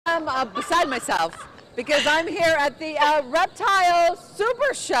I'm beside myself because I'm here at the Reptile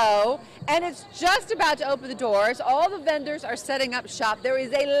Super Show, and it's just about to open the doors. All the vendors are setting up shop. There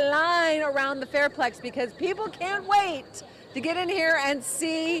is a line around the Fairplex because people can't wait to get in here and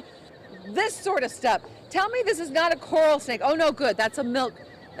see this sort of stuff. Tell me this is not a coral snake. Oh no, good. That's a milk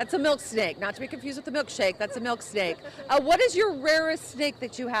snake. Not to be confused with the milkshake. That's a milk snake. What is your rarest snake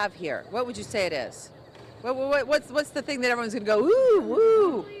that you have here? What would you say it is? What's the thing that everyone's gonna go ooh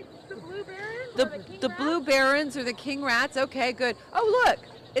woo? The blue barons. The blue barons or the king rats. Okay, good. Oh look,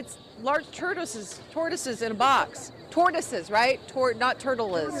 it's large tortoises in a box. Tortoises, right? Not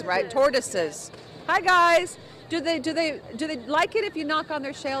turtles, right? Tortoises. Hi guys. Do they like it if you knock on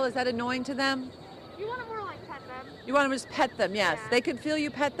their shell? Is that annoying to them? You want to more like pet them. You want to just pet them? Yes. Yeah. They can feel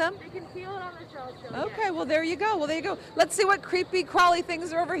you pet them. They can feel it on their shell. Okay, well there you go. Let's see what creepy crawly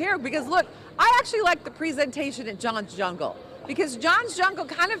things are over here, because look, I actually like the presentation at John's Jungle, because John's Jungle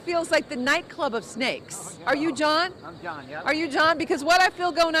kind of feels like the nightclub of snakes. Are you John? I'm John, yeah. Are you John? Because what I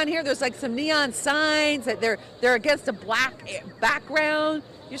feel going on here, there's like some neon signs that they're against a black background.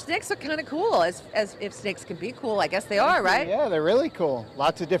 Your snakes are kind of cool, as if snakes can be cool. I guess they are, right? Yeah, they're really cool.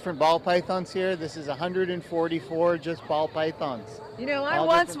 Lots of different ball pythons here. This is 144 just ball pythons. You know, I All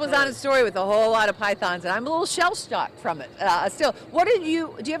once was on a story with a whole lot of pythons, and I'm a little shell-shocked from it. Still, do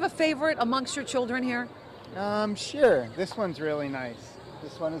you have a favorite amongst your children here? Sure. This one's really nice.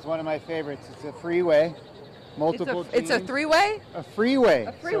 This one is one of my favorites. It's a freeway. Multiple It's a genes. three-way? A freeway.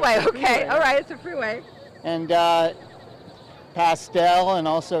 A freeway, So it's a okay. freeway. All right, it's a freeway. And pastel and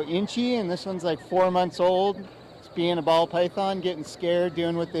also inchy, and this one's like 4 months old. It's being a ball python, getting scared,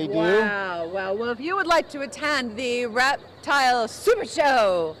 doing what they do. Wow, wow. Well, if you would like to attend the Reptile Super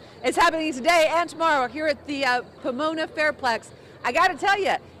Show, it's happening today and tomorrow here at the Pomona Fairplex. I got to tell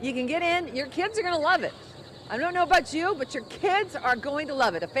you, you can get in. Your kids are going to love it. I don't know about you, but your kids are going to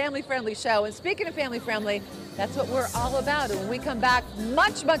love it. A family-friendly show. And speaking of family-friendly, that's what we're all about. And when we come back,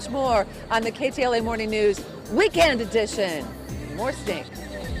 much, much more on the KTLA Morning News Weekend Edition. More stinks.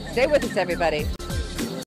 Stay with us, everybody.